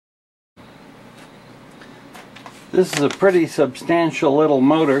This is a pretty substantial little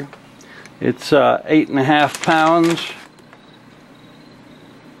motor. It's 8.5 pounds,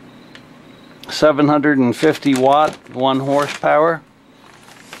 750 watt, 1 horsepower.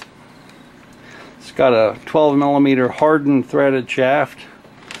 It's got a 12 millimeter hardened threaded shaft.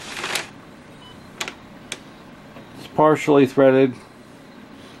 It's partially threaded,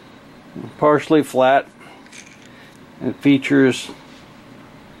 partially flat. It features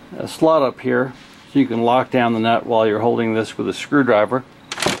a slot up here so you can lock down the nut while you're holding this with a screwdriver.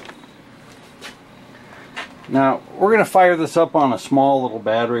 Now we're going to fire this up on a small little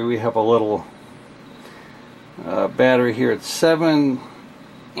battery. We have a little battery here. It's 7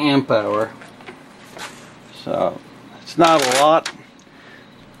 amp hour, so it's not a lot,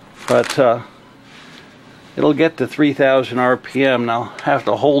 but it'll get to 3,000 RPM. Now I have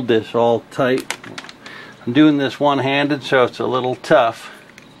to hold this all tight. I'm doing this one-handed, so it's a little tough.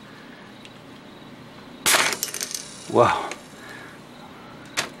 Wow.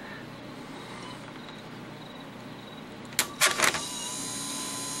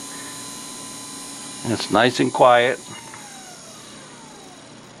 And it's nice and quiet.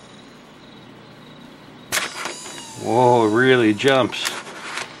 Whoa, it really jumps.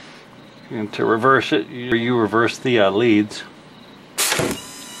 And to reverse it, you reverse the leads.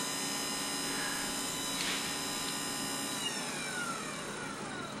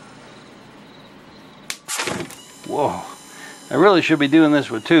 Whoa, I really should be doing this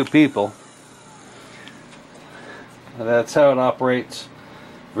with 2 people. That's how it operates.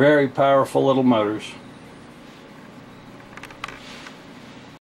 Very powerful little motors.